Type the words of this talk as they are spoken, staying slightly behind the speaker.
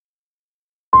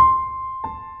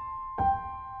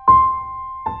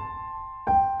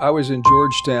I was in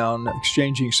Georgetown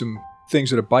exchanging some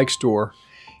things at a bike store,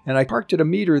 and I parked at a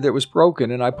meter that was broken,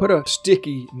 and I put a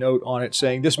sticky note on it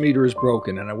saying, "This meter is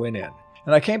broken," and I went in.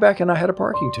 And I came back and I had a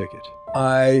parking ticket.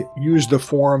 I used the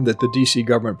form that the DC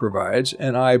government provides,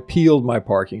 and I appealed my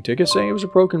parking ticket saying it was a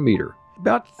broken meter.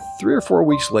 About 3 or 4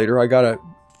 weeks later, I got a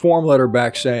form letter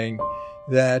back saying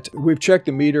that we've checked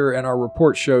the meter and our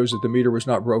report shows that the meter was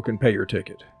not broken, pay your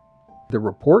ticket. The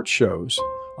report shows,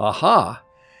 aha.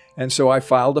 And so I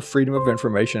filed a Freedom of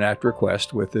Information Act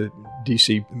request with the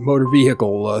DC Motor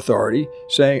Vehicle Authority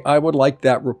saying I would like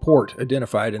that report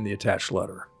identified in the attached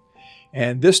letter.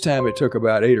 And this time it took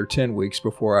about 8 or 10 weeks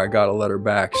before I got a letter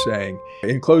back saying,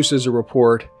 enclosed as a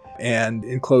report, and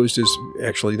enclosed as,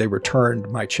 actually they returned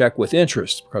my check with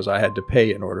interest because I had to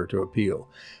pay in order to appeal.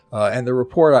 And the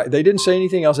report, they didn't say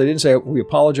anything else. They didn't say, we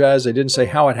apologize. They didn't say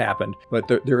how it happened. But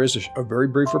there is a very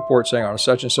brief report saying on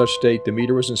such and such date, the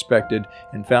meter was inspected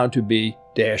and found to be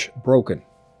broken.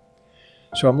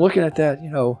 So I'm looking at that,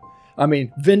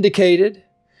 vindicated,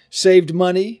 saved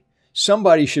money.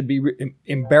 Somebody should be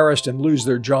embarrassed and lose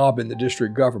their job in the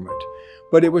district government.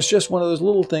 But it was just one of those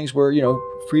little things where,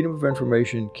 freedom of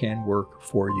information can work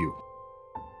for you.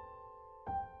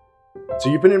 So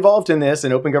you've been involved in this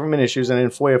and open government issues and in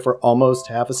FOIA for almost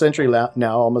half a century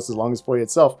now, almost as long as FOIA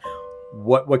itself.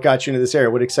 What got you into this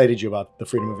area? What excited you about the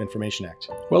Freedom of Information Act?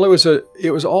 Well, it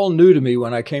was all new to me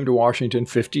when I came to Washington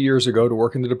 50 years ago to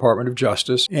work in the Department of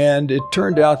Justice. And it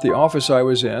turned out the office I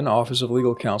was in, Office of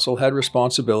Legal Counsel, had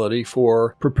responsibility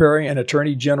for preparing an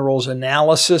Attorney General's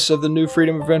analysis of the new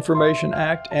Freedom of Information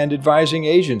Act and advising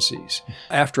agencies.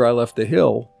 After I left the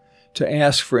Hill, to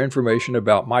ask for information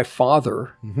about my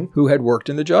father, who had worked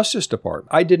in the Justice Department.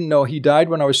 I didn't know he died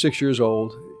when I was 6 years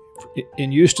old.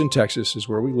 In Houston, Texas is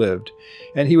where we lived.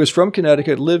 And he was from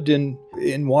Connecticut, lived in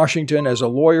Washington as a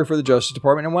lawyer for the Justice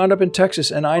Department, and wound up in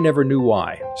Texas, and I never knew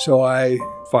why. So I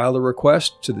filed a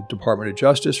request to the Department of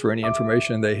Justice for any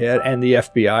information they had, and the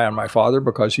FBI on my father,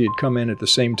 because he had come in at the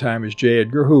same time as J.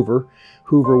 Edgar Hoover.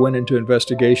 Hoover went into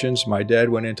investigations. My dad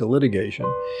went into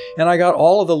litigation. And I got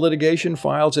all of the litigation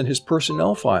files and his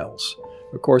personnel files.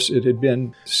 Of course, it had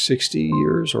been 60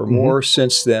 years or more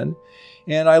since then.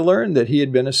 And I learned that he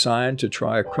had been assigned to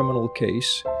try a criminal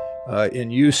case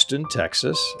in Houston,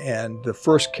 Texas. And the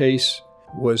first case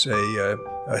was a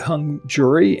hung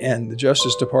jury, and the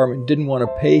Justice Department didn't want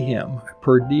to pay him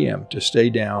per diem to stay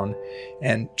down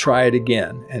and try it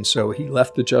again. And so he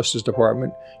left the Justice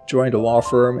Department, joined a law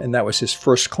firm, and that was his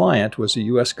first client, was the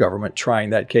U.S. government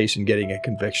trying that case and getting a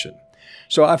conviction.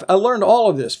 So I learned all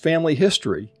of this family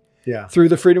history through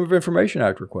the Freedom of Information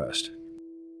Act request.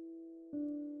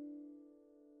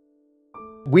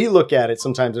 We look at it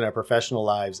sometimes in our professional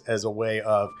lives as a way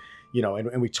of,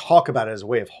 and we talk about it as a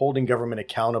way of holding government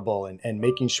accountable and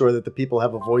making sure that the people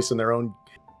have a voice in their own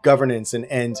governance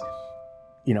and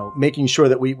making sure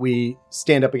that we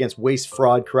stand up against waste,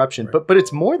 fraud, corruption. Right. But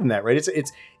it's more than that, right?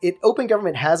 Open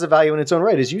government has a value in its own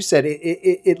right. As you said,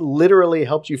 it literally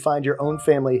helps you find your own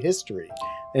family history.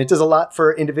 And it does a lot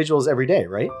for individuals every day,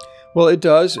 right? Well, it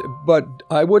does, but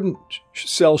I wouldn't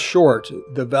sell short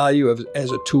the value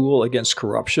as a tool against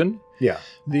corruption. Yeah.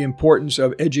 The importance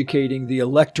of educating the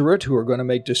electorate who are going to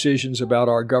make decisions about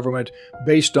our government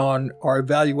based on our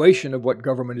evaluation of what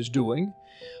government is doing.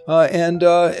 And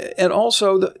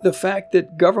also the fact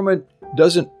that government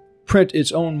doesn't print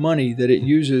its own money that it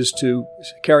uses to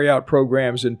carry out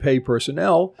programs and pay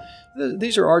personnel.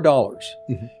 These are our dollars.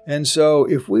 Mm-hmm. And so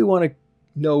if we want to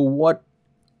know what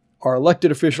our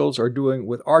elected officials are doing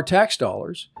with our tax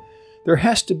dollars, there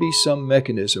has to be some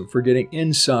mechanism for getting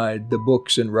inside the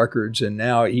books and records and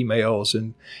now emails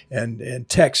and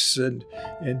texts and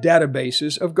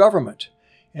databases of government.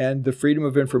 And the Freedom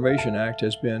of Information Act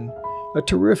has been a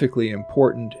terrifically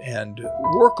important and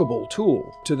workable tool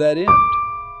to that end.